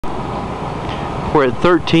We're at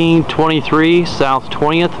 1323 South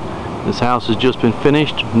 20th. This house has just been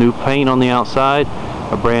finished. New paint on the outside,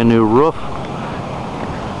 a brand new roof.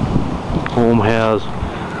 Home has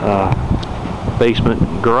basement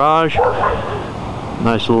garage.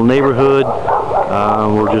 Nice little neighborhood.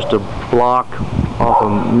 We're just a block off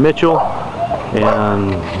of Mitchell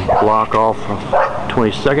and block off of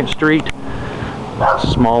 22nd Street.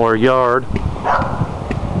 Smaller yard.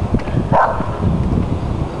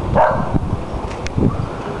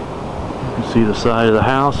 You can see the side of the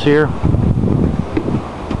house here.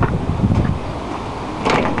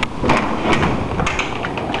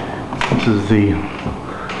 This is the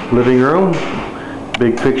living room.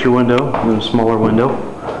 Big picture window and a smaller window.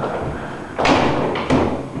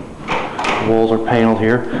 The walls are paneled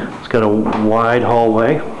here. It's got a wide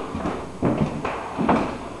hallway.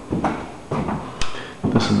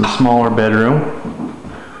 This is the smaller bedroom.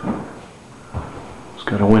 It's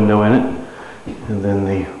got a window in it. And then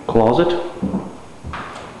the closet.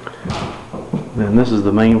 Then this is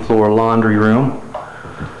the main floor laundry room.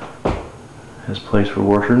 Has a place for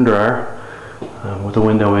washer and dryer with a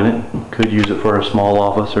window in it. Could use it for a small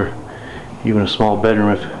office or even a small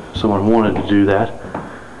bedroom if someone wanted to do that.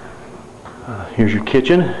 Here's your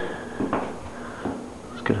kitchen.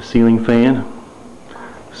 It's got a ceiling fan,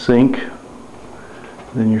 sink,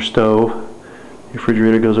 then your stove. Your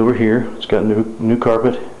refrigerator goes over here. It's got new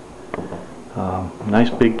carpet. Nice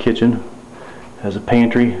big kitchen. Has a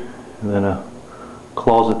pantry and then a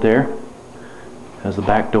closet there. Has the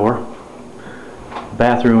back door.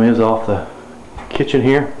 Bathroom is off the kitchen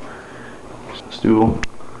here. Stool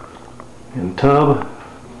and tub.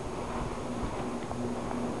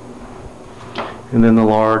 And then the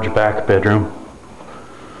large back bedroom.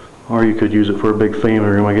 Or you could use it for a big family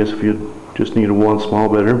room, I guess, if you just needed one small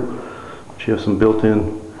bedroom. But you have some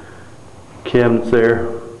built-in cabinets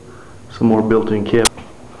there. Some more built-in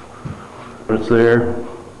cabinets there.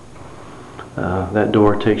 That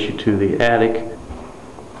door takes you to the attic.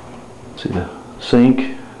 See the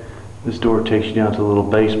sink. This door takes you down to the little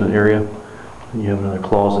basement area. And you have another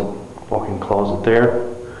closet, walk-in closet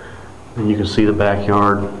there. And you can see the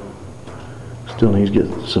backyard. Still needs to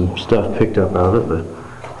get some stuff picked up out of it,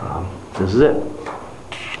 but this is it.